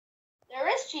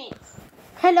cheats.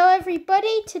 Hello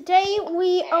everybody, today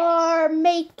we are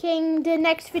making the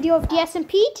next video of the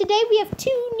SMP. Today we have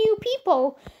two new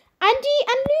people, Andy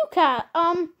and Luca.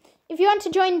 If you want to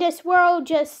join this world,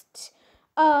 just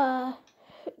find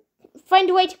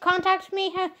a way to contact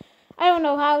me. I don't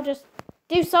know how, just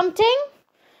do something.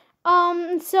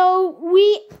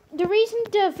 The reason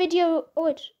the video,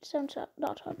 it sounds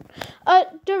not on.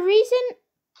 The reason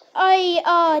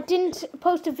I didn't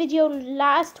post a video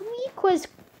last week was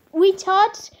we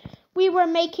thought we were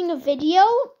making a video,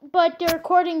 but the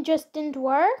recording just didn't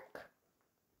work.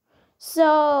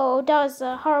 So that was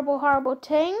a horrible, horrible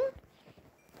thing.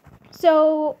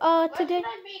 So today, When did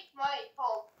I make my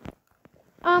home?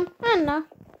 I don't know.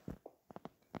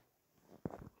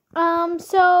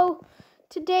 So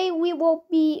today we will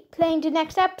be playing the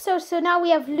next episode. So now we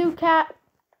have Luca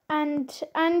and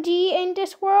Andy in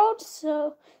this world.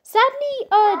 So sadly,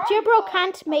 Jibro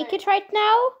can't make it right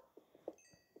now.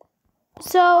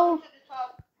 So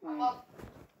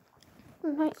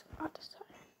nice.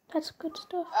 That's good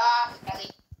stuff. Skelly.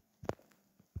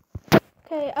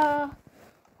 Okay.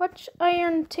 What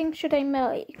iron thing should I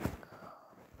make?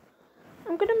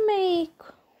 I'm gonna make.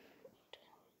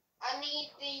 I need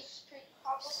these three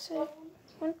cobblestone.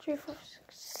 1, 2, 3, 4,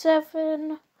 6,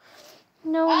 7.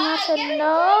 No, not get it,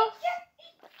 enough.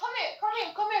 Come here.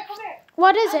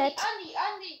 What is Andy, it?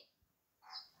 Andy.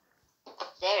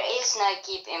 There is no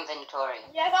keep inventory.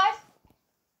 Yeah, guys.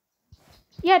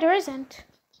 Yeah, there isn't.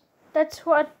 That's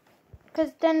what,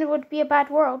 because then it would be a bad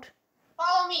world.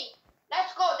 Follow me.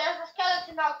 Let's go. There's a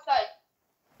skeleton outside.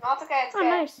 No, it's okay. It's okay. Oh,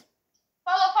 nice.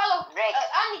 Follow. Rick.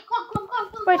 Andy, come.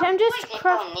 Wait, I'm just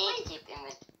People need keep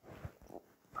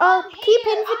inventory. keep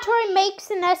here, inventory Andy. makes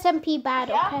an SMP bad,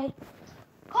 Yeah? okay?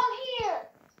 Come here.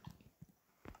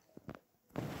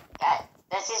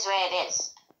 This is where it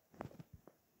is.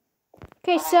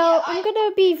 Okay, so yeah, I'm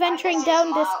gonna be venturing This is down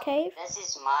my- this cave. This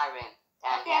is my room.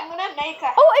 Down Okay, I'm here. gonna make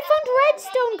a. Oh, I found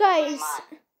redstone, guys.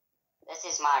 This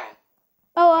is my room.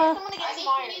 Oh, Someone get Andy,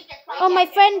 some iron. my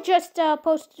friend just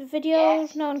posted a video.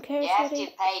 Yes. No one cares You have really.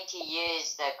 to pay to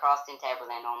use the crafting table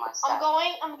and all my I'm stuff.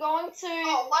 going to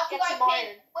What do get I some pay?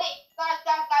 iron. Wait, guys.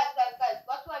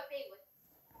 What do I pay with?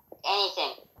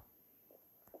 Anything.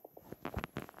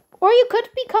 Or you could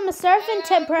become a servant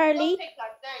temporarily. There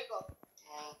you go.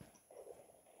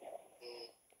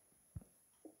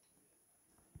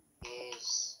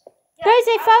 Use. Guys,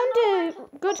 I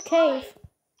found a good cave.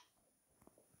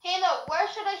 Caleb, where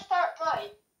should I start mine?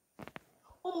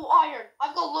 Oh, iron.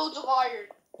 I've got loads of iron.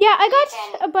 Yeah, I We got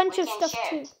can- a bunch we of can stuff share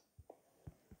too. it.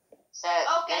 So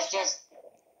Okay, let's sure.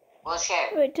 we'll share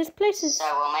it. Wait, this place is. So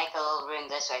we'll make a little room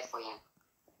this way for you.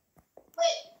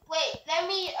 Wait. Let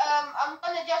me. I'm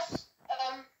gonna just.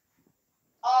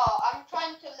 I'm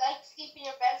trying to sleep in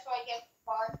your bed so I get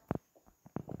fun.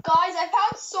 Guys, I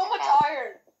found so much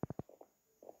iron.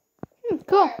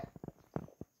 Cool.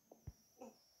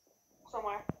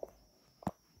 Somewhere.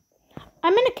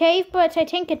 I'm in a cave, but I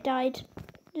think it died.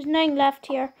 There's nothing left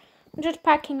here. I'm just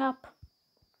packing up.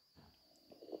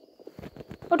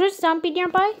 Oh, there's a zombie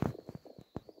nearby.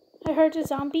 I heard a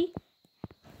zombie.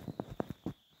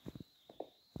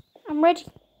 I'm ready.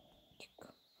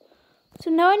 So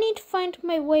now I need to find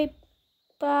my way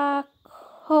back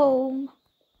home.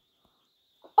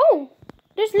 Oh,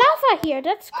 there's lava here.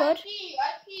 That's I good. see.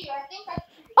 I think I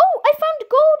see. Oh, I found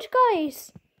gold,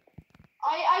 guys.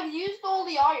 I've used all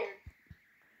the iron.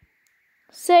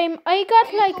 Same. I got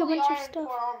I used like a all the bunch of iron stuff.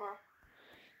 for armor.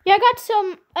 Yeah, I got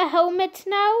a helmet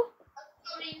now.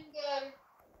 Coming,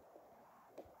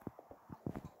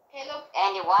 Caleb.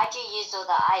 Andy, why'd you use all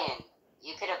the iron?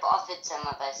 You could have offered some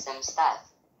of us some stuff.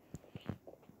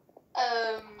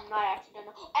 I actually don't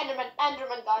know.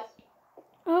 Enderman, guys.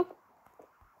 Oh.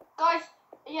 Guys,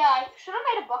 yeah, I should have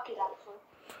made a bucket actually.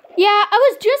 Yeah, I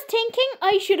was just thinking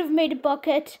I should have made a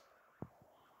bucket.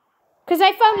 Because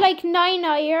I found like 9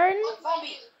 iron.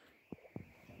 Zombie.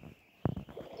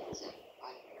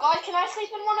 Guys, can I sleep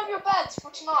in one of your beds for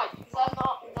tonight? Is that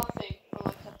not nothing? Or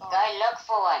like that? Go look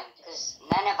for one, because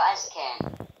none of us can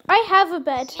I have a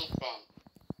bed. sleep in.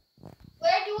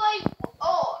 Where do I?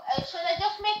 Should I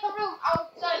just make a room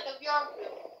outside of your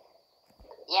room?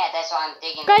 Yeah, that's why I'm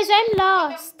digging. Guys, I'm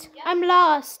lost. I'm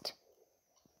lost.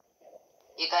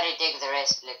 You gotta dig the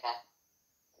rest, Luca.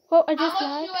 Oh, I How just much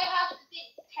lied. do I have to dig?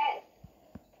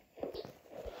 10.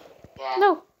 Yeah.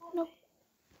 No.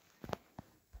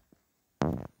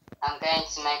 I'm going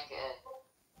to make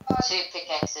 2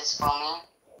 pickaxes for me.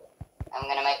 I'm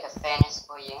gonna make a furnace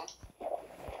for you.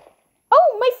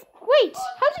 Oh, wait.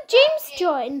 How did James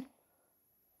join?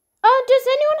 Does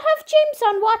anyone have James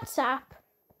on WhatsApp?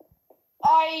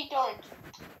 I don't.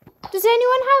 Does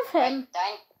anyone have him?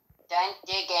 Don't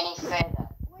dig any further.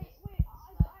 Wait,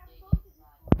 I'm going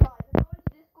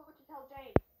to Discord to tell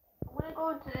James. I'm gonna go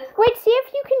into Discord. Wait, see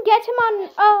if you can get him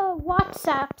on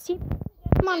WhatsApp. See if you can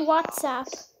get him on WhatsApp.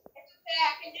 It's okay,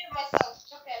 I can do it myself.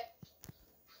 It's okay.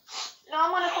 No,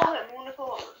 I'm gonna call him.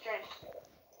 James.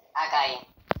 I got you.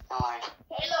 Don't worry.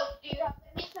 Halo, do you have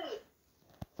any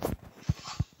food?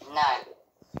 No.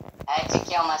 I had to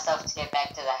kill myself to get back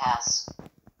to the house.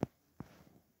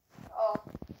 Oh.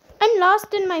 I'm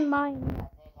lost in my mind.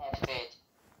 I did have food.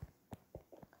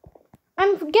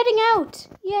 I'm getting out.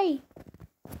 Yay.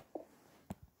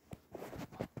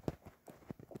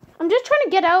 I'm just trying to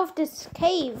get out of this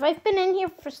cave. I've been in here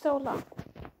for so long.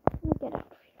 Let me get out.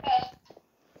 Okay.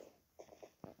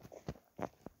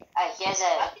 Here's I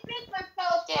a can make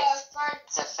myself gift. burn.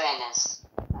 It's a furnace.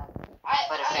 I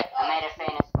I made a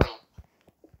furnace for you.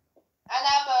 And I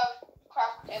have a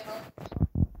craft table.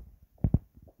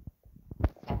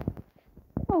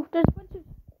 Oh, there's a bunch of...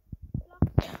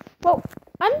 Whoa,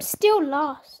 I'm still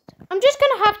lost. I'm just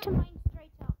gonna have to mine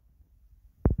straight up.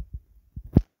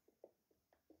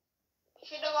 You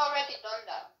should have already done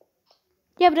that.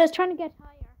 Yeah, but I was trying to get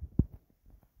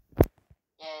higher.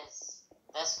 Yes.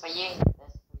 This for you. Wait, what?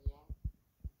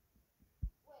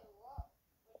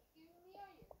 What are you giving me,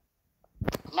 are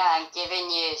you? No, I'm giving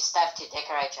you stuff to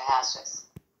decorate your house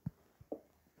with.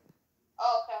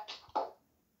 Oh, okay.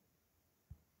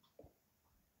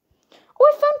 Oh,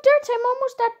 I found dirt. I'm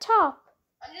almost at top.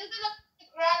 I'm just gonna put the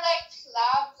granite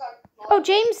slabs on the floor. Oh,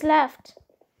 James left.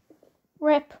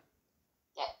 Rip.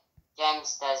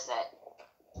 James does that.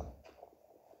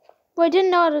 Well, I didn't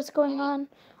know what was going on.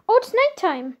 Oh, it's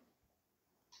nighttime.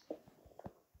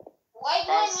 Why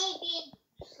do I need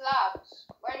these slabs?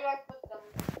 Where do I put them?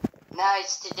 No,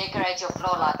 it's to decorate your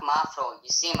floor like my floor. You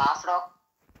see my floor?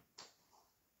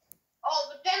 Oh,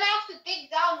 but then I have to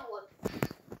dig down one.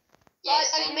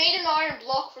 Yes. Guys, I made an iron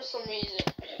block for some reason.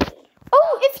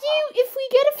 Oh, if we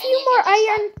get a Then few you more can just,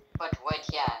 iron. like, put wood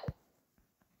here.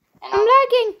 And I'm I'll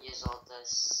lagging. use all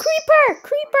this.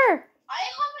 Creeper. I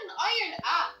have an iron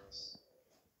axe.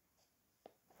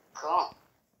 Cool.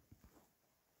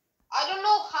 I don't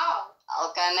know how.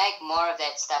 I'll go make more of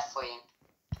that stuff for you.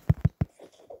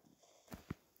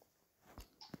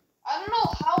 I don't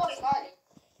know how I got it.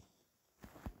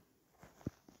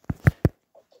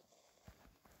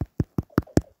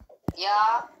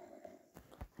 Yeah,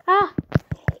 Ah,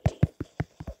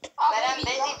 but I'm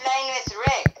busy playing with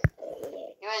Rick.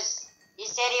 He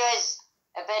said he was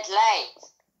a bit late.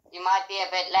 You might be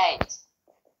a bit late.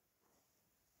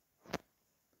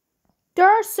 there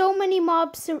are so many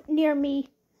mobs near me.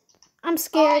 I'm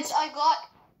scared. Guys, I got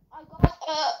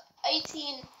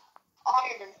 18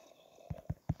 iron.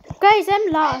 Guys, I'm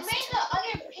I lost. made an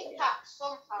iron pickaxe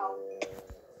somehow.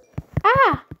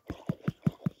 Ah,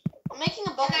 I'm making a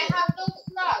And bucket. I have those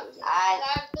slabs. And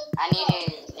I have those I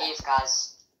need to leave,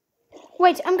 guys.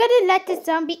 wait, I'm gonna let the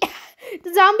zombie...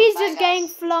 the zombie is Bye, just guys. getting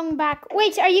flung back.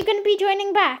 Wait, are you gonna be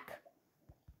joining back?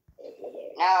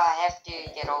 No, I have to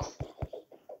get off.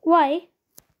 Why?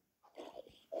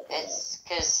 It's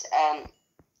because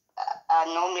I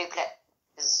normally play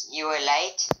because you were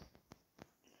late.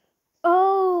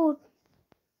 Oh.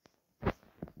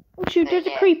 Oh shoot, there's a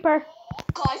Yeah. creeper.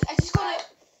 Guys, I just got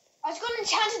an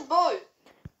enchanted bow.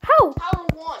 How? Power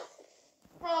 1.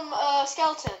 From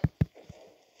Skeleton.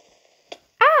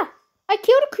 Ah! I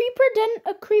killed a creeper, then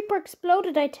a creeper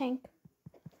exploded, I think.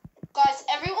 Guys,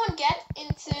 everyone get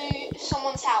into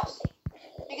someone's house.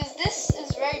 Because this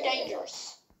is very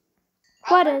dangerous.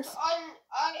 What is?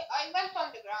 I went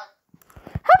on the ground.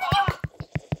 How did you...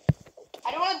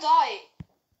 I don't want to die.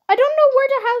 I don't know where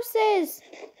the house is.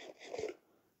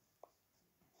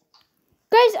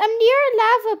 Guys, I'm near a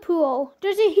lava pool.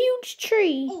 There's a huge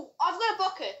tree. Ooh, I've got a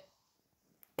bucket.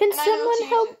 Can And I know someone to use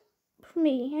help it.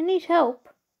 me? I need help.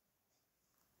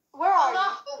 Where are you?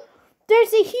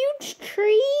 There's a huge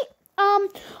tree.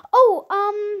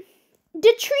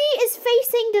 The tree is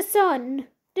facing the sun.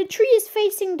 The tree is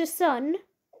facing the sun.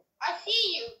 I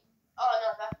see you. Oh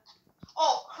no, that's.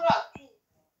 Oh crap.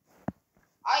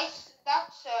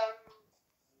 That's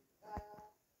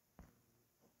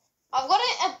I've got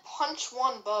a punch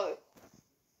 1 bow.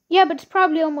 Yeah, but it's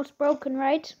probably almost broken,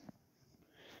 right?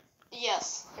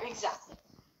 Yes, exactly.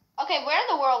 Okay, where in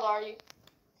the world are you?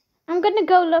 I'm gonna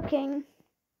go looking.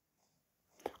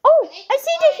 Oh, I need I to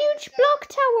see the find huge the- block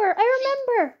tower. I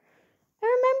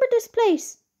remember this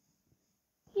place.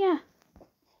 Yeah.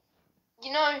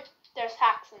 You know, there's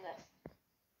hacks in this.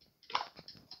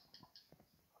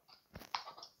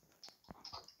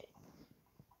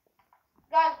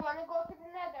 guys. Wanna go to the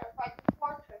Nether, fight the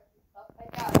fortress and stuff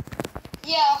like that.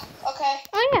 Yeah, Okay.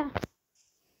 Oh yeah.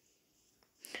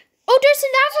 Oh, there's a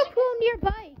lava pool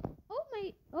nearby. Oh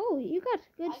my. Oh, you got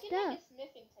good I can stuff. make a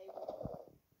smithing table.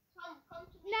 Come to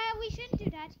me. No, we shouldn't do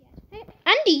that yet. Hey,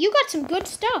 Andy, you got some good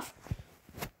stuff.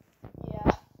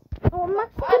 Yeah. Oh, I'm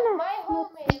actually gonna. My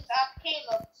home is at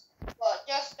Caleb's, but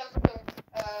just a room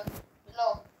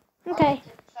below. Okay. On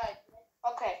the side.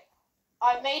 Okay.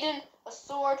 I made a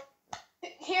sword.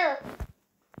 Here.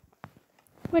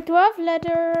 Wait, do I have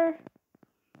leather?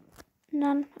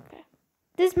 None. Okay.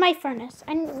 This is my furnace.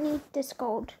 I need this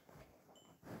gold.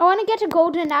 I want to get a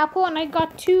golden apple, and I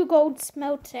got 2 gold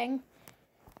smelting.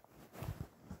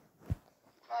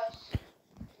 Nice.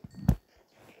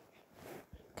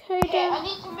 Okay, Okay, then. I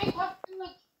need to make my food.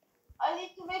 I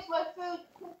need to make my food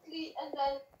quickly, and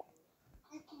then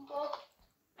we can go.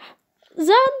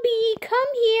 Zombie,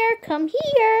 come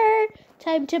here.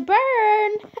 Time to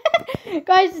burn.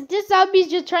 Guys, this zombie's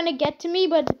just trying to get to me,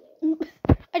 but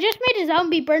I just made a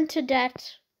zombie burn to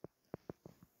death.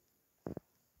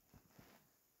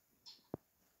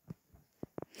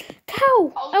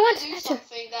 Cow, I want to do to.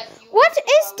 something that you. What wouldn't is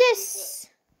propose to, this?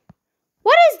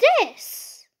 What is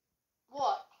this? but-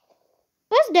 What?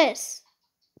 What's this?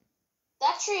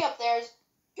 That tree up there is.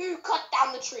 Who cut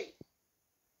down the tree?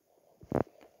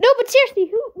 No, but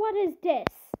seriously, what is this?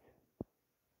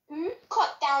 Who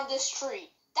cut down this tree?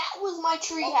 That was my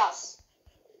tree house.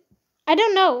 I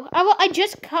don't know. I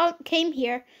just came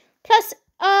here. Plus,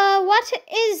 what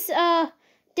is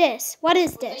this? What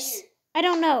is Was it this? you? I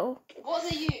don't know. Was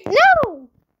it you? No!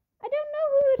 I don't know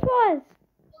who it was.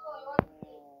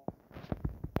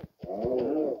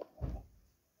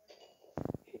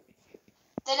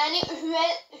 Then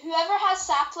whoever has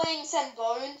saplings and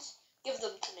bones, give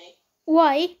them to me.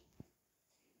 Why?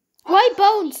 Why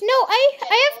bones? No, I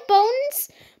have bones,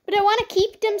 but I want to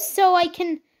keep them so I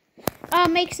can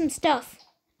make some stuff.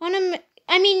 I want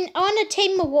to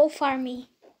tame a wolf army.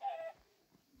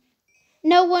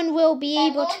 No one will be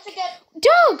able to.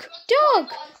 Dog!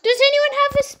 Does anyone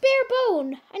have a spare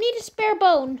bone? I need a spare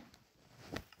bone.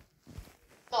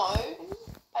 No,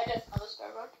 I don't have a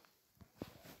spare bone.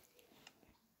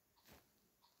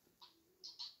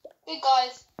 Hey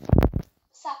guys,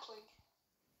 sapling.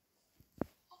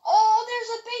 Oh, there's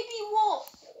a baby wolf.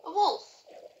 A wolf.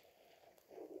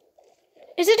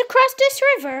 Is it across this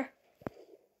river?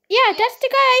 Yeah, that's the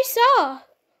guy I saw.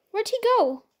 Where'd he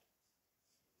go?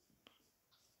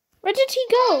 Where did he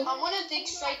go? I'm gonna dig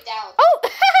straight down. Oh,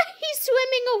 he's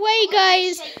swimming away,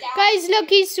 guys. Guys, look,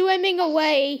 he's swimming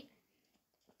away.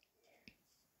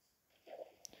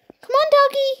 Come on,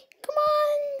 doggy. Come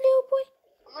on, little boy.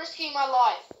 I'm risking my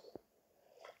life.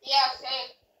 Yeah,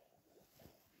 same.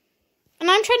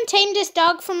 And I'm trying to tame this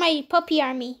dog for my puppy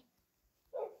army.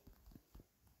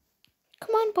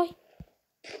 Come on, boy.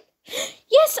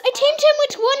 Yes, I tamed him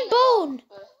with 1 bone.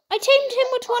 I tamed him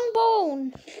with 1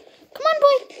 bone. Come on,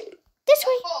 boy. This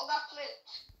way. Oh, that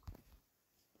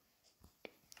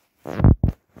flint.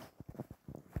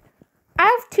 I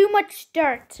have too much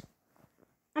dirt.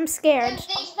 I'm Then scared.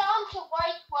 dig down to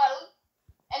white well,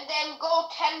 and then go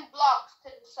 10 blocks to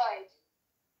the side.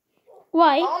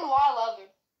 Why? On wild other.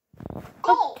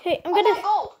 Go. Okay, I'm I gonna. gotta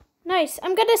go. Nice.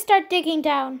 I'm gonna start digging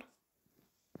down.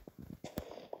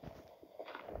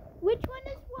 Which one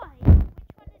is why? Which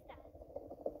one is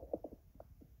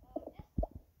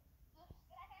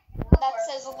that? That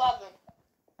says 11.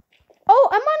 Oh,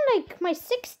 I'm on like my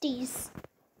 60s.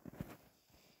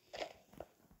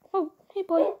 Oh, hey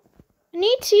boy. I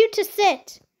need you to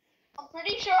sit. I'm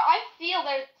pretty sure I feel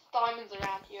there's diamonds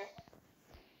around here.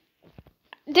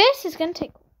 This is gonna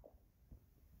take.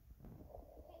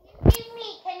 Can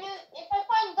you, if I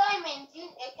find diamonds,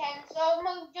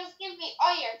 someone just give me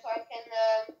iron so I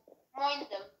can mine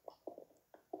them.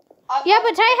 Yeah,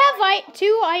 but I have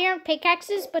 2 iron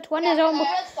pickaxes, but one is almost.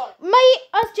 Redstone.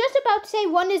 I was just about to say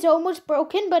one is almost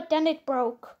broken, but then it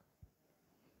broke.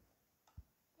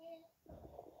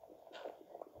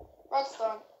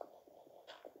 Redstone.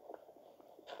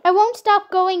 I won't stop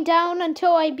going down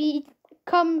until I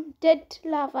become dead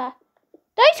lava.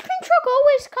 The ice cream truck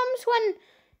always comes when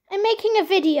I'm making a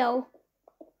video.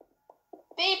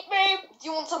 Beep beep. Do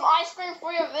you want some ice cream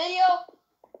for your video?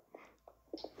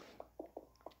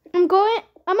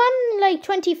 I'm on like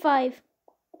 25.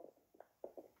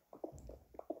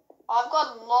 I've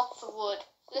got lots of wood.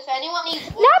 So if anyone needs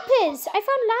wood, Lapis! I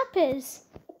found lapis.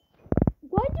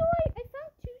 Why do I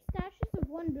found 2 stashes of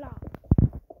 1 block.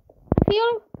 I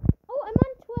feel. Oh, I'm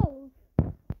on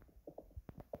 12.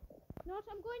 Not,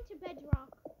 I'm going to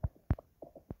bedrock.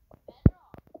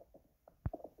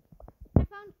 I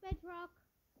found bedrock.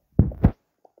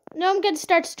 Now I'm going to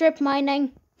start strip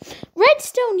mining.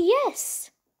 Redstone, yes!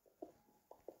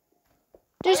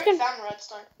 There's I already gonna. found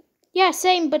redstone. Yeah,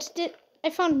 same, but I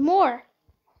found more.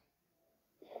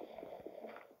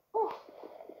 Ooh.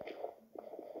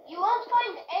 You won't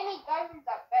find any diamonds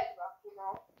at bedrock, you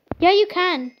know. Yeah, you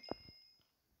can.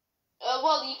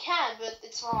 Well, you can, but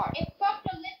it's hard. It's such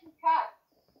a little cat.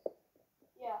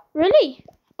 Yeah. Really?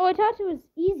 Oh, I thought it was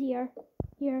easier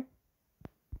here.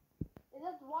 Is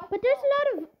that white? But there's a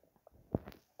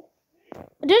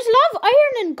lot of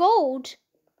iron and gold.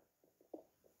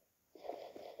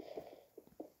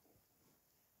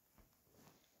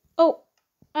 Oh,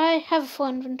 I have a full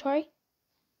inventory.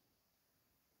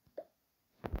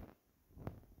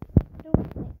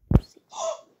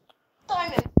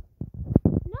 Diamond.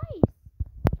 Nice.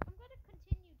 I'm gonna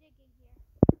continue digging here.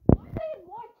 Why is it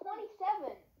white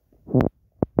 27?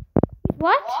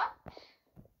 What?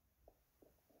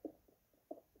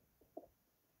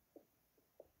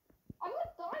 I got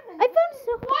diamond. I found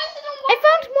so. Why is it on I white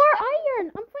found more 27? iron.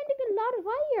 I'm finding a lot of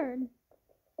iron.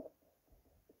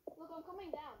 Look, I'm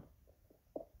coming down.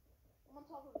 I'm on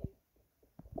top of you.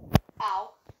 Ow.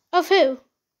 Of who?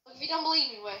 Look, if you don't believe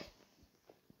me, wait.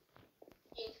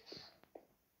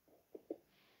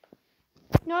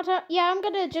 Not a, yeah, I'm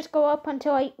gonna just go up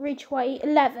until I reach Y11.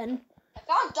 I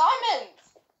found diamonds.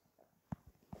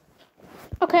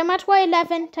 Okay, I'm at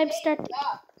Y11. Time to start.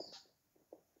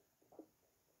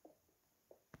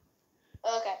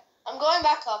 Okay, I'm going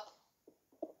back up.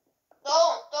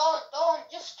 Don't.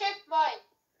 Just strip mine.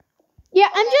 Yeah,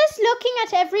 I'm just looking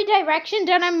at every direction,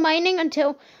 then I'm mining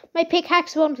until my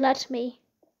pickaxe won't let me.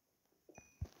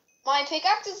 My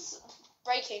pickaxe is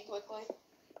breaking quickly.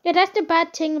 Yeah, that's the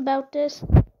bad thing about this.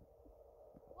 What's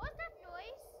that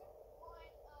noise?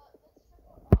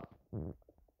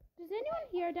 Does anyone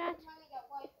hear that?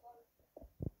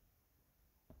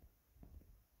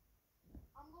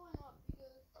 I'm going up because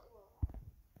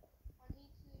I need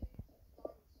to diamonds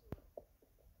too.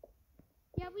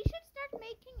 Yeah, we should start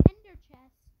making ender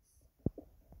chests. We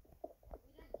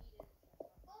don't need it.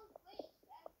 Don't waste.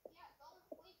 Don't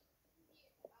waste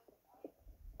here.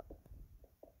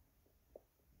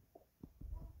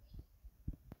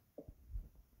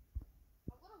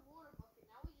 I've got a water bucket.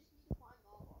 Now we just need to find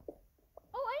lava.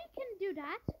 Oh, I can do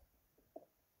that.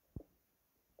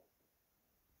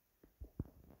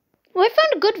 Oh, I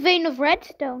found a good vein of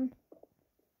redstone.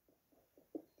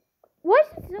 Why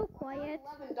is it so quiet?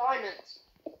 11 diamonds.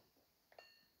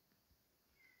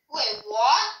 Wait,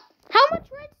 what? How much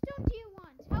redstone do you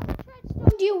want? How much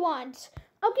redstone do you want?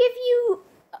 I'll give you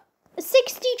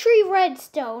 63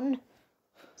 redstone.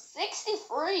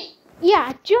 63.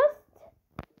 Yeah, just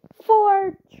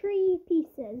for 3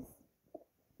 pieces.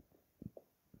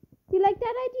 Do you like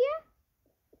that idea?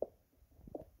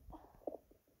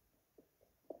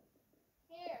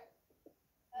 Here.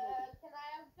 Can I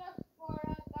have just for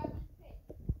diamond pick?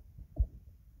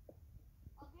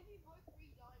 I'll give you both 3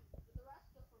 diamonds, but the rest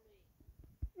are for me.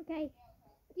 Okay.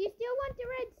 Do you still want the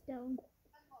redstone?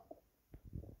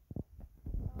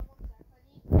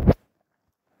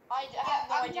 I have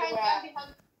no idea where I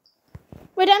am.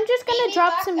 Wait, I'm just Meet gonna me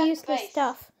drop back some at the useless base.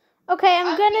 stuff. Okay,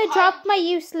 I'm gonna behind drop my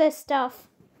useless stuff.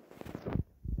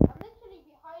 I'm literally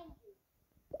behind you.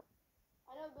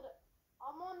 I know, but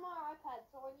I'm on my iPad,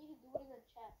 so I need to do it in a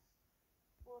chest.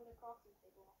 Or on the crafting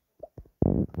table.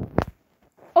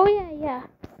 Oh yeah.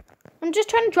 I'm just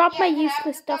trying to drop my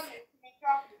useless stuff.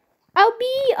 I'll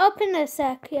be up in a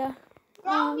sec, yeah.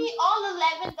 Drop me all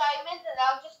 11 diamonds and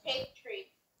I'll just take 3.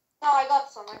 No, I got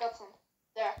some.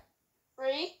 There.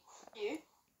 3. You.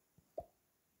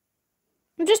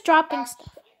 I'm just dropping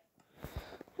stuff.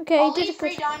 Okay, I'll I did leave a 3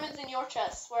 good. diamonds in your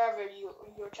chest, wherever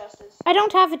your chest is. I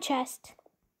don't have a chest.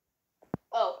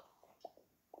 Oh.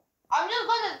 I'm just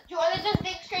gonna. Do you wanna just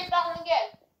dig straight down again?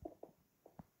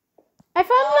 I No,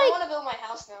 found I like. want to build my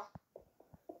house now.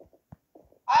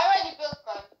 I already built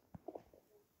mine.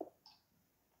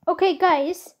 Okay,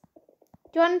 guys.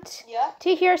 Do you want Yeah?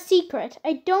 to hear a secret?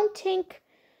 I don't think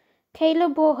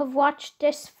Caleb will have watched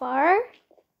this far.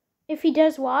 If he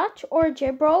does watch, or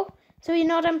Gibro. So you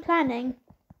know what I'm planning.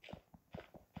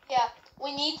 Yeah.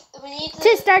 We need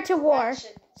To start a war.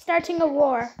 mention- Starting a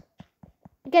war.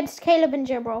 Against Caleb and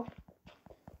Gibro.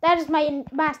 That is my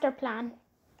master plan.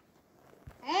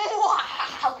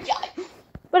 Wow, yeah.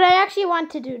 But I actually want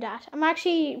to do that. I'm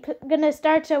actually gonna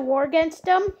start a war against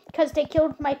them because they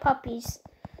killed my puppies.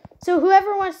 So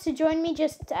whoever wants to join me,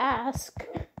 just ask.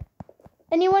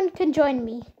 Anyone can join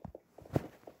me.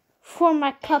 For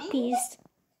my puppies.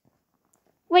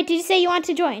 Wait, did you say you want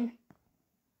to join?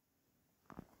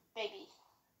 Maybe.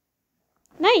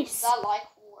 Nice. I like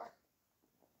war.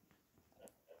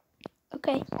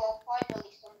 Okay. Oh, finally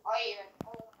some iron.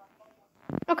 Oh my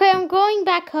God. Okay, I'm going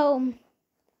back home.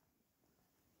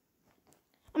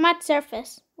 I'm at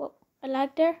surface. Whoa, I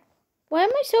lagged there. Why am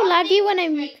I so laggy when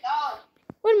I'm... Straight down.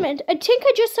 Wait a minute. I think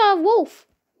I just saw a wolf.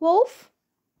 Wolf?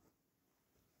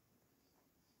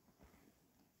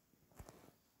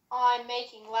 I'm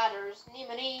making ladders.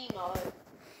 Nemo.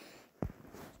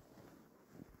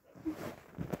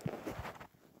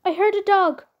 I heard a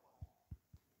dog.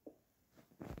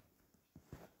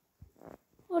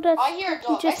 Oh, that's I hear a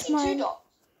dog. I just see mine. 2 dogs.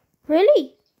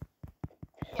 Really?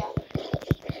 Yeah.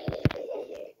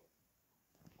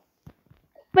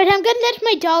 But I'm gonna let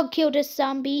my dog kill this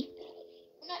zombie.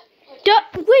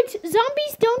 Wait,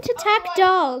 zombies don't attack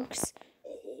dogs.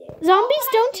 Zombies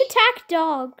don't attack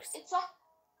dogs. It's not.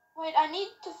 Wait, I need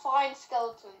to find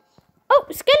skeletons. Oh,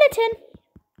 skeleton.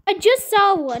 I just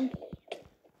saw one.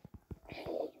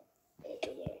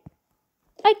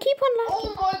 I keep on Oh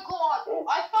laughing. my god!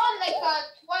 I found like a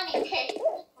 20k.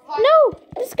 No,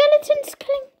 the skeleton's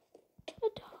killing a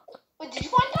dog. Wait, did you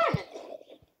find diamonds?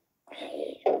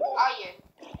 Iron.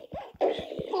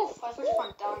 Oof, I first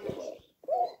found diamonds.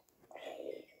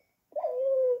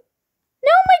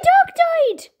 No, my dog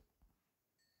died.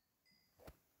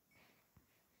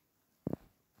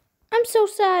 I'm so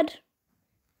sad.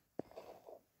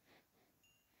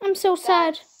 I'm so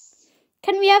sad.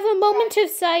 Can we have a moment of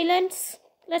silence?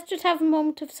 Let's just have a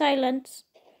moment of silence.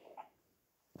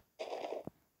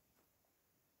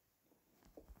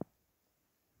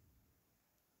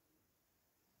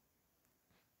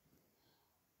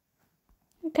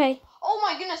 Okay. Oh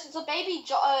my goodness, it's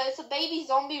a baby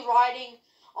zombie riding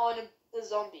on the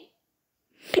zombie.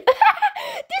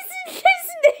 This is his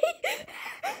name.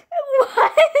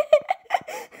 What?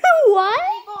 What? How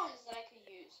many bones that I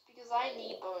could use? Because I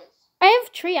need bones. I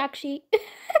have 3 actually.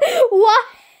 What?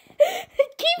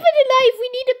 Keep it alive. We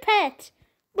need a pet.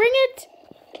 Bring it.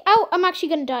 Oh, I'm actually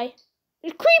gonna die.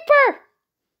 Creeper.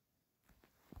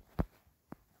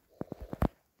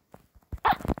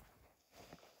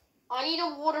 I need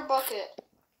a water bucket.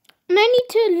 And I need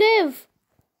to live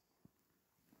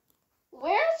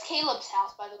Where's Caleb's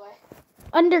house, by the way?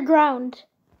 underground.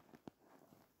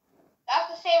 That's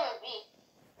the same with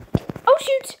me. Oh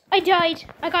shoot! I died.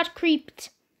 I got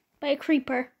creeped by a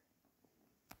creeper.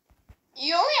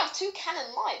 You only have 2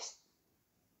 cannon lives.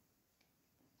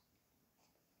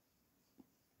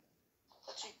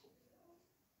 But you-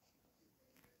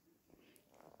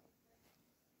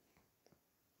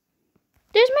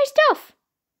 There's my stuff.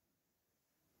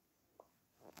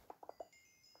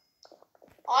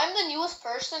 I'm the newest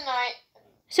person.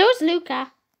 So is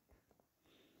Luca.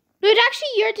 But actually,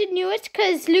 you're the newest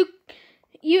because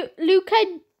Luca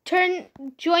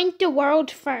joined the world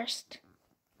first.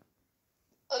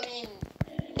 I mean,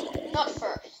 not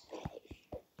first.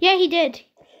 Yeah, he did.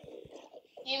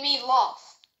 You mean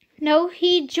lost? No,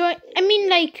 he joined. I mean,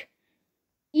 like,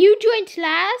 you joined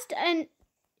last, and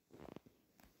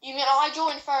You mean I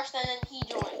joined first and then he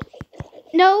joined?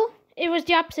 no, it was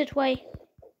the opposite way.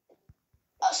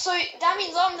 So that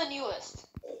means I'm the newest.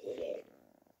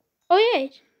 Oh yeah,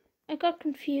 I got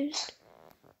confused.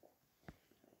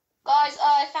 Guys,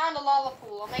 I found a lava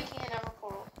pool. I'm making an ever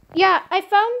portal. Yeah, I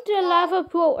found the lava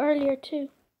pool earlier too.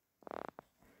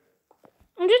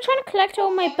 I'm just trying to collect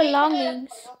all my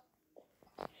belongings.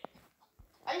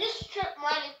 I'm just strip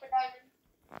mining for diamonds.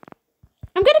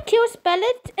 I'm gonna kill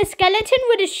a skeleton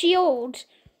with a shield.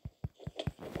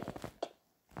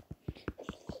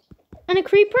 And a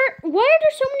creeper? Why are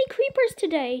there so many creepers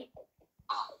today?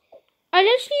 I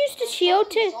literally used a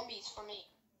shield to... Zombies for me.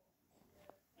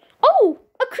 Oh!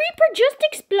 A creeper just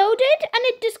exploded and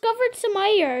it discovered some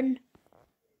iron.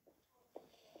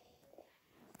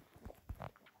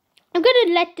 I'm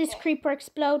gonna let this creeper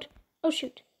explode. Oh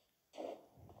shoot.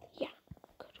 Yeah,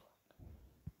 good work.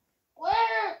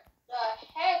 Where the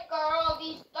heck are all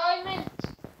these diamonds?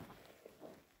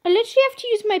 I literally have to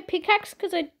use my pickaxe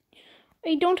because I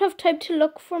don't have time to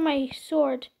look for my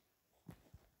sword.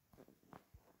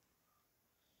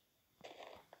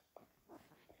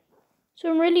 So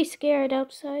I'm really scared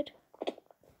outside.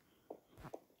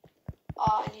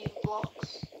 I need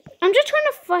blocks. I'm just trying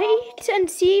to fight and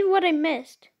see what I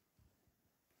missed.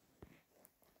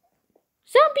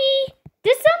 Zombie!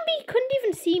 This zombie couldn't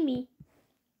even see me.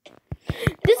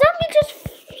 The zombie just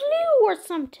flew or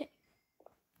something.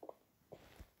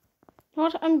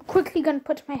 What? I'm quickly gonna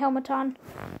put my helmet on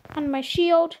and my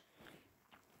shield.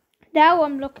 Now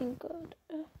I'm looking good.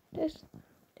 This,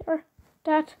 there,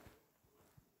 that.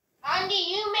 Andy,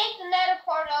 you make the nether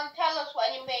portal and tell us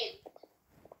when you made it.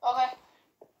 Okay.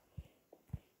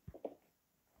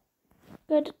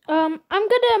 Good. I'm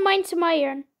gonna mine some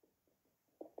iron.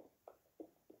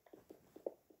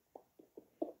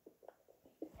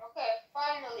 Okay,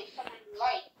 finally something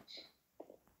light.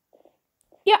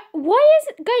 Why is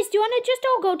it, guys? Do you want to just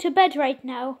all go to bed right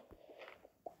now?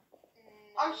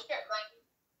 I'm strip mining.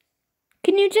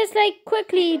 Can you just like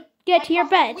quickly get to your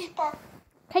bed?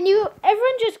 Can you,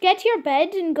 everyone, just get to your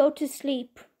bed and go to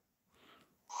sleep?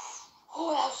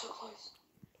 Oh, that was so close.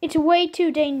 It's way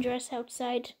too dangerous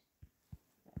outside.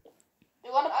 We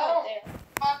want to put it there.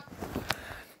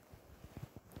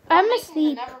 I'm making the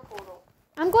asleep. Never portal.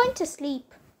 I'm going to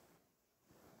sleep.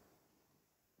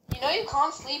 You know you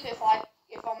can't sleep if I'm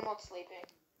not sleeping.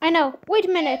 I know. Wait a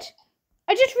minute.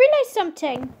 I just realized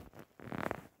something.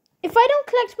 If I don't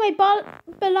collect my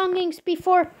belongings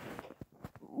before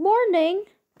morning...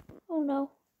 Oh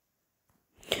no.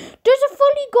 There's a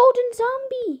fully golden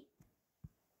zombie.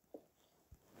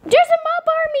 There's a mob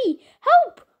army.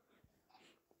 Help!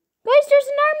 Guys, there's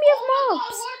an army of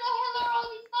mobs. Where the hell are all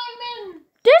these diamonds?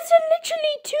 There's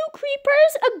literally 2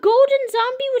 creepers, a golden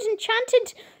zombie with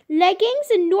enchanted leggings,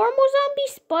 a normal zombie,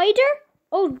 spider.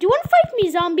 Oh, do you want to fight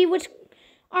me, zombie with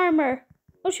armor?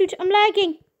 Oh shoot, I'm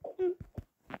lagging.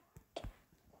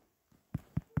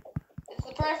 It's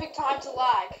the perfect time to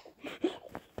lag.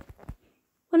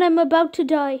 When I'm about to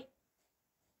die.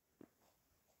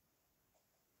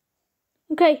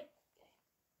 Okay.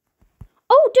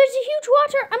 Oh, there's a huge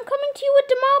water. I'm coming to you with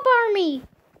the mob army.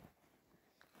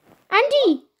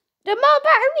 Andy, the mob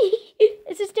army.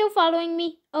 Is it still following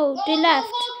me? Oh, they left.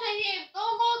 Don't go to him.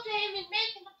 Don't go to him. He's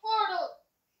making the portal.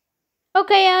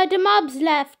 Okay, the mobs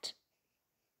left.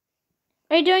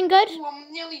 Are you doing good? Ooh,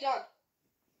 I'm nearly done.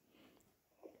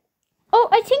 Oh,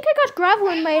 I think I got gravel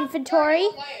in my inventory.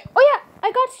 Oh yeah,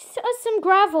 I got some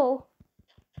gravel.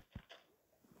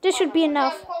 This should be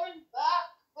enough. I'm coming back,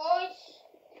 boys.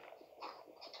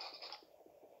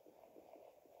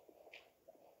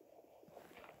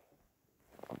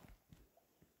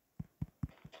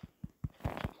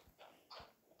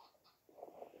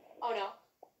 Oh no.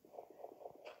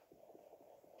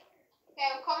 Okay,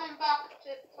 I'm coming back to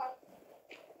the top.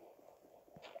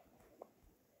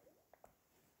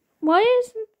 Why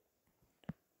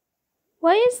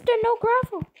is there no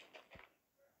gravel?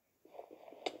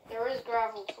 There is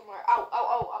gravel somewhere. Ow, ow,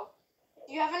 ow, ow.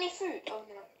 Do you have any food? Oh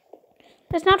no.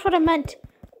 That's not what I meant.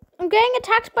 I'm getting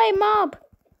attacked by a mob.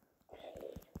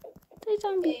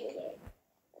 Zombie.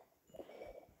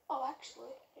 Oh, actually.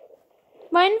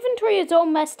 My inventory is all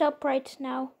messed up right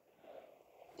now.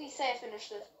 Please say I finished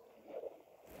this.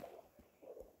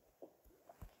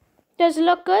 Does it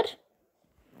look good?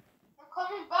 I'm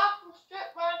coming back from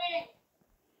strip mining.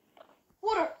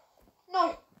 Water!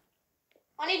 No!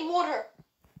 I need water.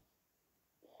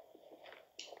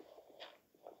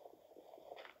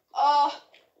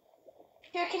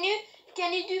 Here, can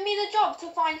you do me the job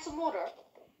to find some water?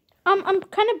 I'm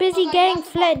kind of busy Okay, getting that's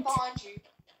the pipe flint. behind you.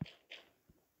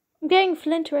 I'm getting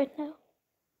flint right now.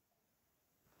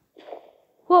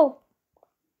 Whoa.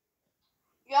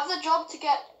 You have the job to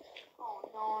get... Oh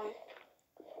no.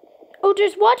 Oh,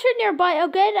 there's water nearby. I'll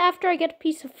get it after I get a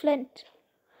piece of flint.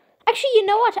 Actually, you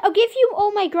know what? I'll give you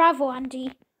all my gravel,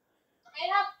 Andy. I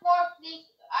have 4 pieces.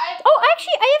 Oh,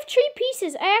 actually, I have 3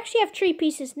 pieces. I actually have 3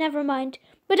 pieces. Never mind.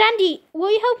 But Andy,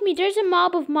 will you help me? There's a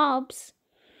mob of mobs.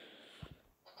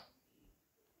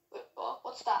 Wait,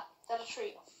 what's that? Is that a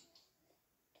tree?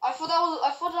 I thought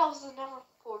that was the Nether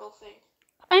portal thing.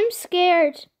 I'm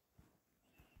scared.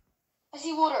 I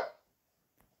see water.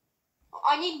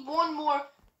 I need one more.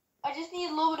 I just need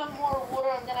a little bit of more water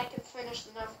and then I can finish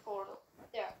the Nether portal.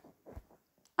 There.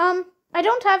 I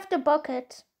don't have the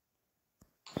bucket.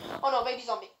 Oh no, baby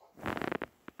zombie.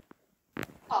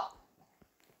 Ah.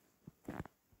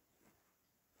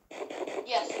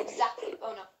 Yes, exactly.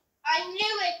 Oh no. I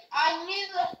knew it. I knew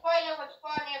the spider was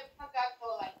spawning because I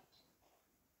feel like.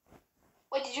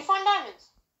 Wait, did you find diamonds?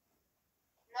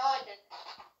 No, I didn't.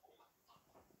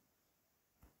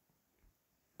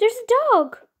 There's a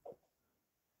dog.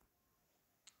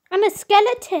 And a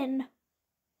skeleton.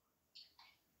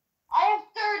 I have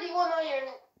 31 iron.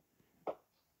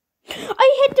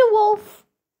 I hit the wolf.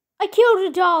 I killed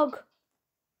a dog.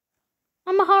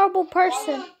 I'm a horrible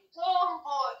person.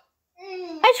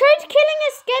 I tried killing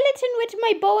a skeleton with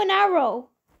my bow and arrow.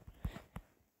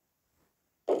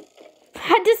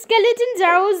 The skeleton's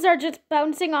arrows are just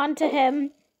bouncing onto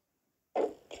him.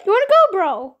 You wanna go,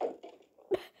 bro?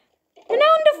 You're now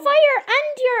on the fire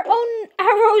and your own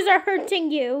arrows are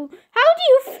hurting you. How do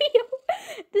you feel?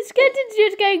 The skeleton's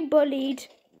just getting bullied.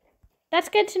 That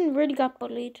skeleton really got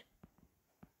bullied.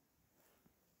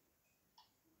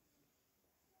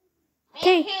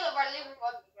 Me and Caleb are living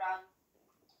on the ground.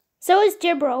 So is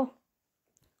Gibro.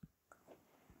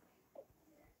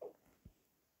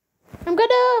 I'm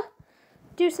gonna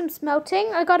do some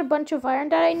smelting. I got a bunch of iron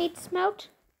that I need to smelt.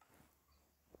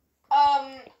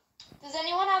 Does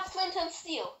anyone have flint and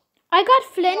steel? I got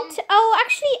flint. Oh,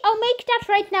 actually, I'll make that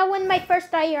right now when my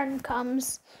first iron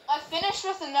comes. I finished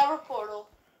with the nether portal.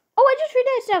 Oh, I just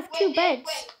realized I have two beds.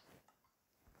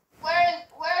 Wait.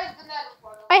 Where is the nether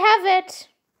portal? I have it.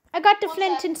 I got the One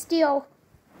flint sec. and steel.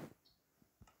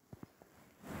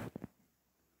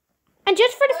 And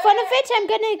just for the fun of it, I'm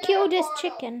gonna kill this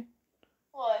chicken.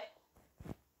 Why?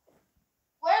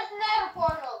 Where's the nether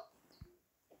portal?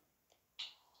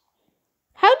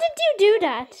 How did you do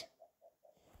that?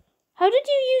 How did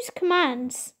you use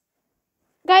commands?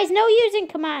 Guys, no using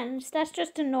commands. That's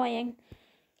just annoying.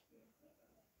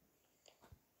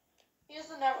 Here's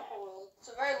the nether portal. It's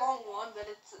a very long one, but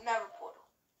it's a nether portal.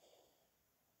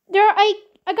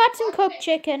 I got some cooked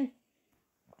chicken.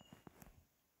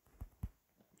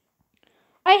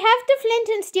 I have the flint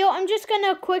and steel. I'm just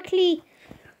gonna quickly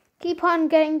keep on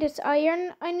getting this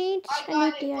iron I need. I I got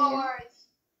need it, the no iron. worries.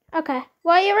 Okay.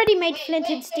 Well, I already made Wait, flint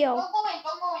wait, and steel. Don't go in.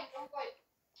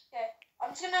 Okay, I'm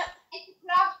just gonna. I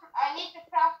need to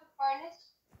craft the furnace.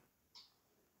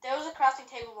 There was a crafting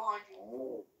table behind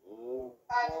you.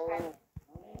 That's okay.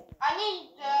 I need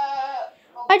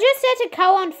I just set a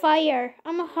cow on fire.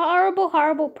 I'm a horrible,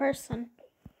 horrible person.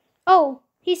 Oh,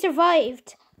 he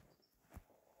survived.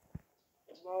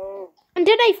 And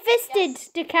then I fisted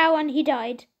the cow and he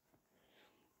died.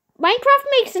 Minecraft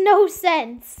makes no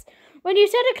sense. When you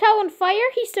set a cow on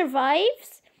fire, he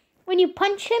survives. When you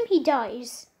punch him, he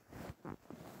dies.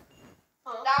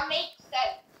 that makes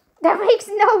sense. That makes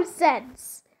no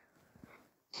sense.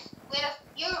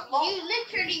 You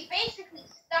literally basically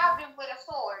stabbed him with a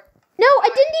sword. No, I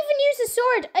didn't even use a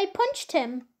sword. I punched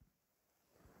him.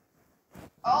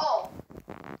 Oh.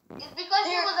 It's because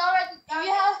he was already done. Do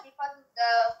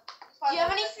you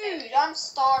have any food? I'm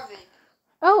starving.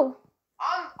 Oh.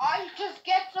 I just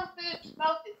get some food,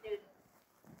 smelt it, dude.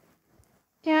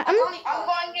 Yeah, I'm going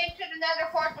into the nether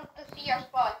portal to see your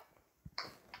spawn.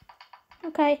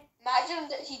 okay. Imagine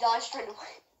that he died straight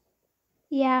away.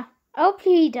 Yeah.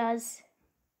 Hopefully he does.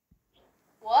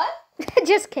 What?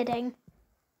 Just kidding.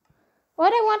 Why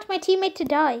do I want my teammate to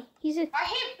die? He's a... I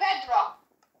hit bedrock.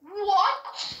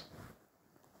 What?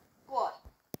 What?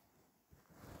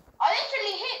 I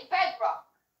literally hit bedrock.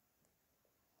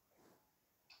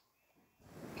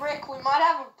 Brick, we might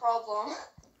have a problem.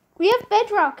 We have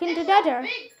bedrock in the It's nether. a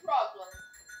big problem.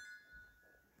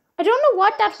 I don't know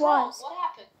what that What's wrong? was. What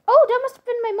happened? Oh, that must have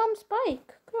been my mom's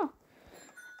bike. Cool.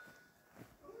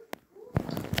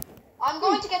 I'm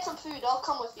going to get some food. I'll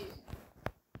come with you.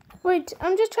 Wait,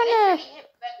 I'm just trying I to... literally hit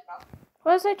bedrock.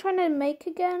 What was I trying to make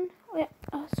again? Oh, yeah.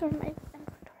 Oh, sorry, my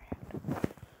inventory.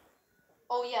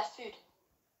 Oh, yeah, food.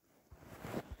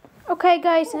 Okay,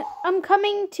 guys, I'm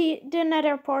coming to the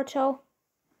nether portal.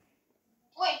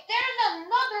 Wait, there's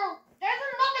another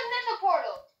nether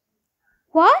portal.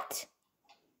 What?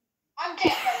 I'm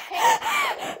dead.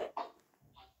 I'm dead.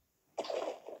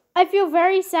 I feel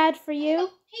very sad for you. TP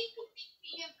me to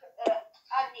you,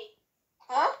 Andy.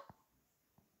 Huh?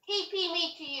 TP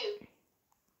me to you.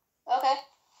 Okay.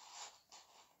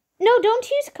 No, don't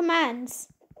use commands.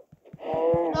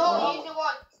 No, use the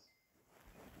one.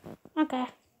 Okay.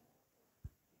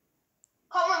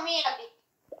 Come with me, Andy.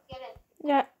 Get in.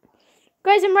 Yeah.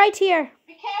 Guys, I'm right here.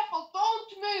 Be careful.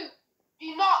 Don't move.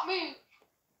 Do not move.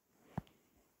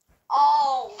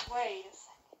 Oh, wait a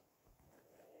second.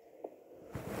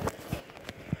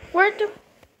 Where do...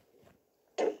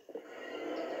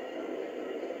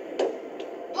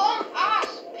 Dumb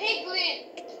ass piglin.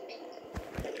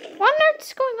 What on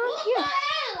earth's going on What here? the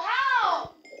hell?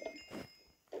 How?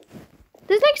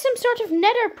 There's like some sort of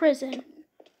nether prison.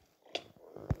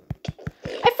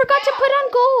 I forgot to put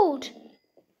on gold.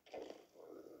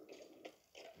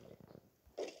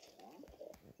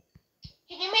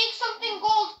 Can you make something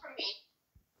gold for me?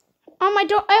 I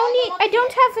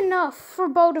don't have enough for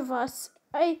both of us.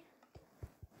 Please,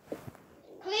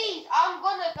 I'm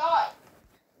gonna die.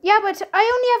 Yeah, but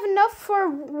I only have enough for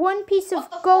one piece of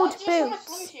What the gold fuck? There's so much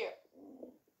loot boots. here.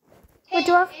 What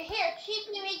do I have? Here,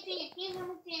 TP me to you. TP me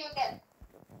to you again.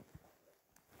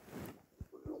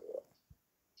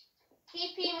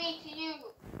 TP me to you.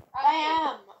 I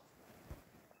am.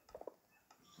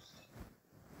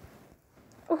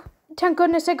 Oh, thank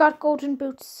goodness I got golden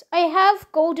boots. I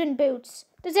have golden boots.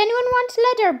 Does anyone want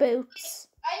leather boots?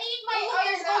 I need my Oh, look, iron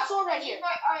there's gold axe. sword right I need here.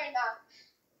 my iron axe.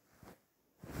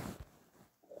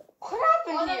 What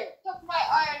happened Mother here? took my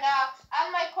iron axe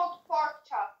and my cooked pork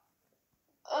chop.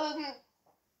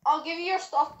 I'll give you your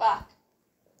stuff back.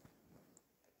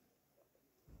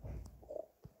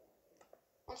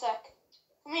 One sec.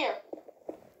 Come here.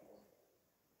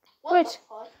 What Wait. the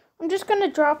fuck? I'm just gonna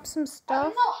drop some I stuff.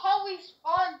 don't know how we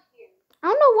spawned here. I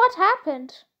don't know what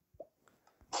happened.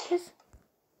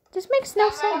 This makes no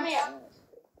sense.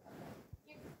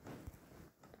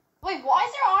 Wait, why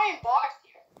is there iron bars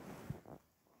here?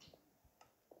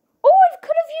 Oh, I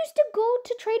could have used the gold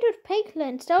to trade with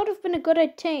piglins. That would have been a good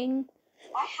thing.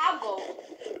 I have gold.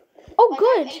 Oh, Like,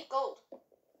 good. I have 8 gold.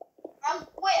 I'm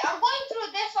going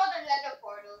through this other nether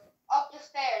portal up the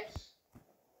stairs.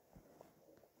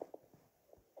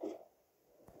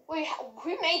 Wait, who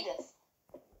made this?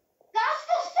 That's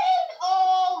the same.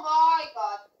 Oh my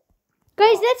god.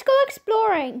 Guys, let's go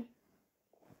exploring.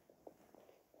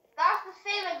 That's the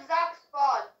same exact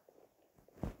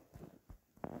spawn.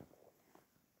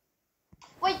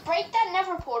 Wait, break that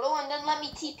nether portal and then let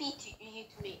me TP you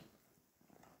to me.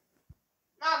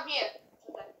 No, I'm here.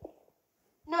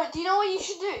 No, do you know what you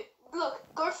should do? Look,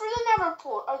 go through the nether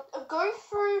portal. Go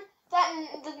through that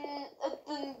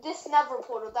this nether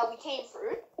portal that we came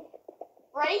through.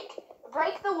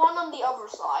 Break the one on the other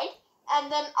side, and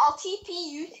then I'll TP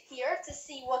you here to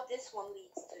see what this one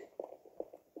leads to.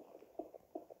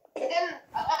 Then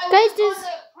I'm Guys, gonna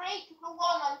break the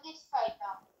one on this side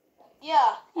now.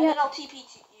 Yeah, and Yeah. then I'll TP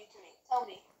you to me. Tell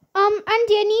me.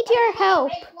 Andy, I need your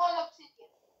help. Break one obsidian.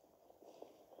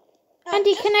 No,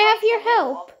 Andy, just can I have break your the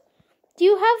middle help? of it. Do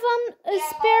you have a Yeah.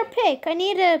 spare pick? I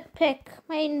need a pick.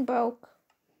 Mine broke.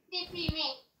 TP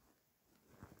me.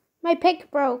 My pick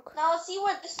broke. Now let's see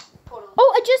where this portal is.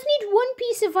 Oh, I just need one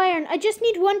piece of iron. I just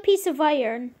need one piece of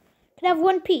iron. Can I have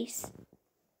one piece?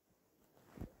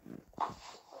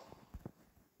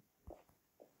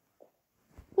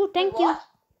 Oh, thank you. What?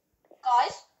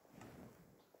 Guys,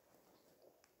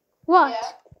 What?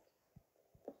 Yeah.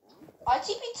 I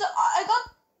TP'd to,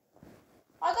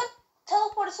 I got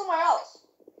teleported somewhere else.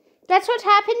 That's what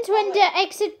happens when the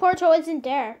exit portal isn't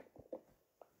there.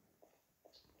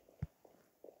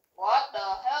 What the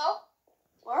hell?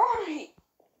 Where are we?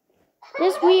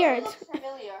 That's That weird. looks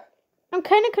familiar. I'm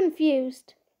kind of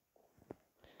confused.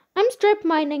 I'm strip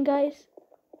mining, guys.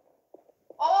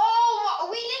 Oh,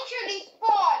 we literally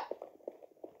spawned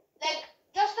like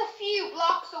just a few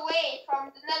blocks away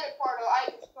from the nether portal I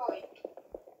destroyed.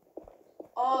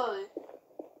 Oh,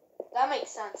 that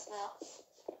makes sense now.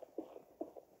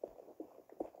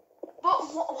 But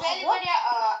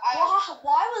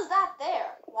why was that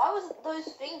there? Why was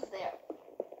those things there?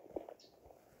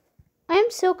 I am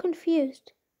so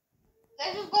confused.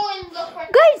 Let's just go and look for.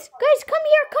 Guys, come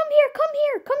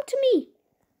here, come to me.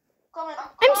 Come on.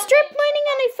 I'm strip mining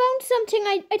and I found something.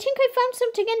 I think I found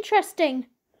something interesting.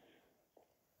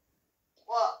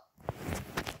 What?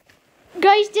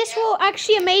 Guys, this will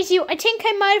actually amaze you. I think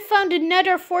I might have found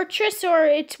another fortress, or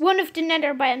it's one of the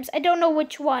nether biomes. I don't know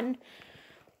which one.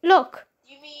 Look,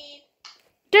 You mean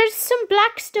there's some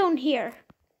blackstone here.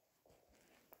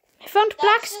 I found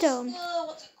blackstone. Just,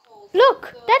 what's it called?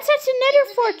 Look, that's at the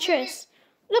nether fortress.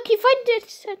 Look, you find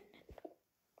it.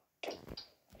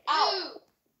 Ow.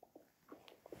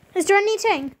 Is there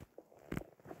anything?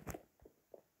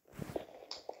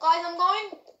 Guys, I'm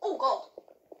going. Oh, gold.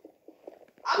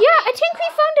 Yeah, I think we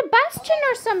found a bastion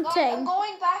or Guys, I'm something.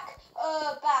 going back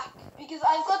because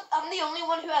I'm the only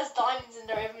one who has diamonds in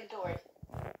their inventory.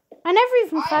 I never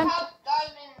even I found. have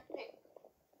diamond pick.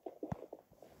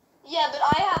 Yeah, but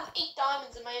I have 8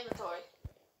 diamonds in my inventory.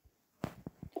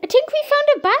 I think we found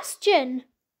a bastion.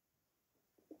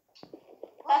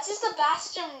 That's just a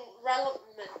bastion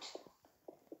relevant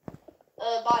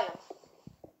biome.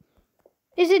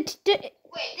 Is it? Wait,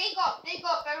 dig up,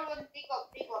 everyone dig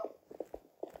up.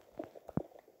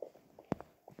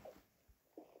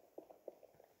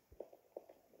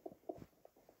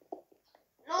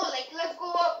 No, like let's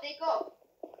go up, dig up.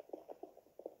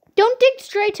 Don't dig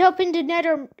straight up in the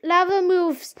nether. Lava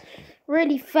moves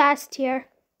really fast here.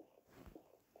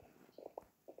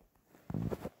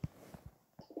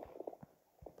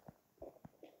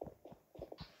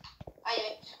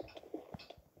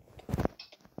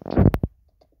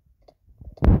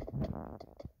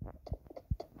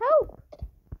 Help!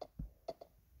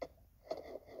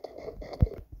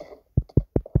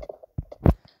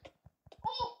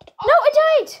 Oh, No, I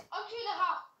died! I'm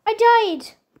 2.5. I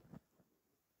died.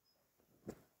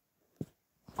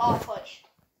 Oh, fudge.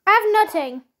 I have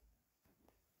nothing.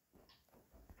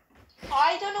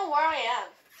 I don't know where I am.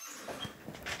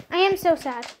 I am so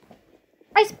sad.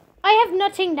 I have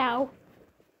nothing now.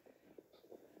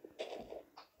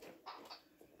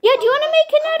 Yeah, do you want to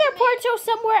make another portal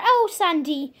somewhere else,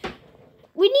 Andy?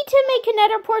 We need to make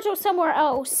another portal somewhere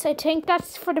else. I think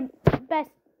that's for the best.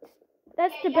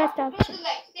 That's the best You have to option. build it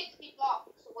like 60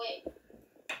 blocks away.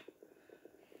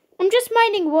 I'm just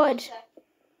mining wood.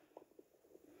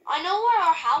 I know where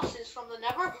our house is from the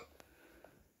nether.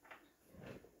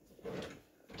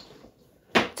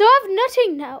 So I have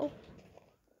nothing now.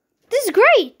 This is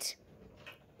great.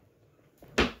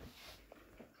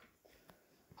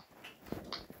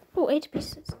 Oh, 8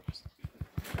 pieces. Nice.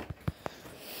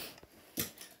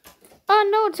 Oh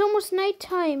no, it's almost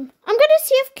nighttime. I'm gonna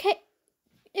see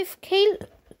if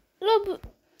Caleb.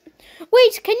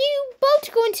 Wait, can you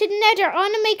both go into the Nether? I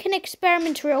wanna make an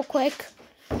experiment real quick.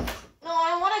 No,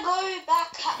 I want to go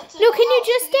back to No, the can you house.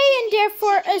 just Can stay in give there me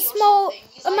for TP a or small something?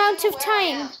 Because I amount don't of know where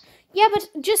I time? am. Yeah, but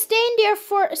just stay in there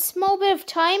for a small bit of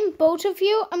time, both of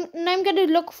you. And I'm gonna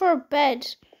look for a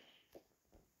bed.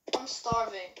 I'm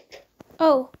starving.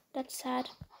 Oh, that's sad.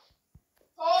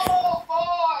 Oh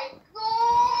my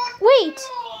god! Wait,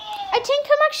 I think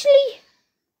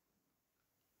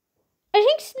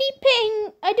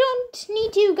sleeping. I don't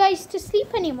need you guys to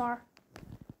sleep anymore.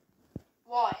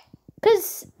 Why?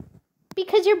 Because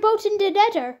you're both in the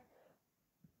Nether.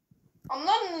 I'm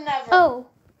not in the Nether. Oh.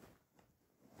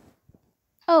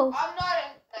 I'm not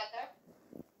in Nether.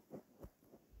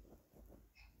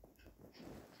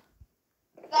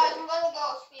 Guys, I'm gonna go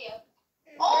see it.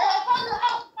 Oh, I found the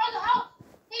house! Found the house!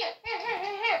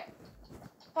 Here.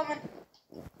 Come on.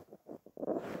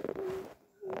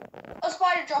 A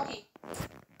spider jockey.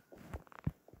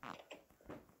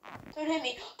 Don't hit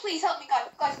me. Please help me, guys.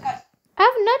 I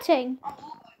have nothing. I'm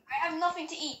blue. I have nothing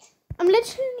to eat. I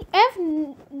have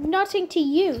nothing to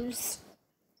use.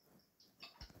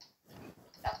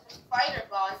 That's the spider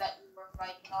bond that you were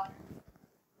fighting on.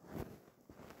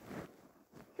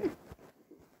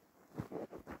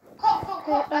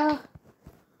 Come.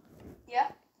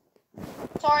 Yeah?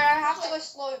 Sorry, I have to go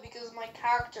slow because my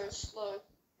character is slow.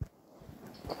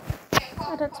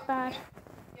 Oh, that's bad.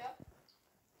 Yeah?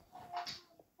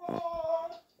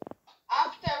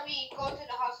 After we go to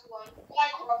the house, we're going.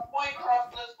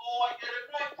 Minecraft, let's go. I get it.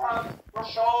 Minecraft,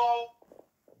 rush on.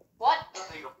 What?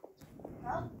 Nothing.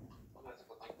 Huh?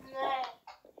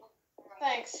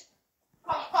 Thanks.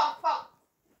 Come.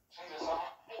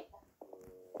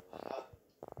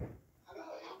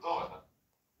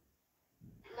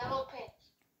 Level pit.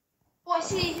 Oh, I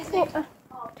see his name.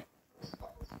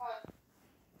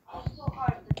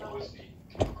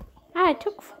 I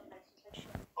took.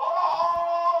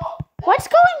 What's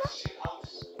going on?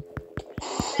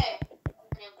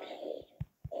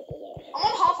 I'm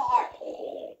on half a heart.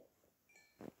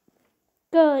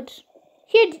 Good.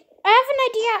 Here, I have an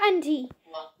idea, Andy.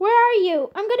 Where are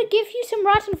you? I'm gonna give you some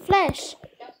rotten flesh.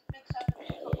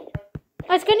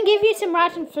 I was gonna give you some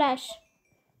rotten flesh.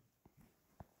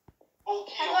 How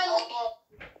do I look?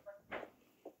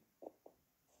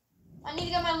 I need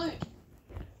to get my loot.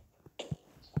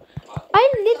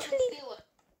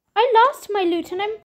 I lost my loot and I'm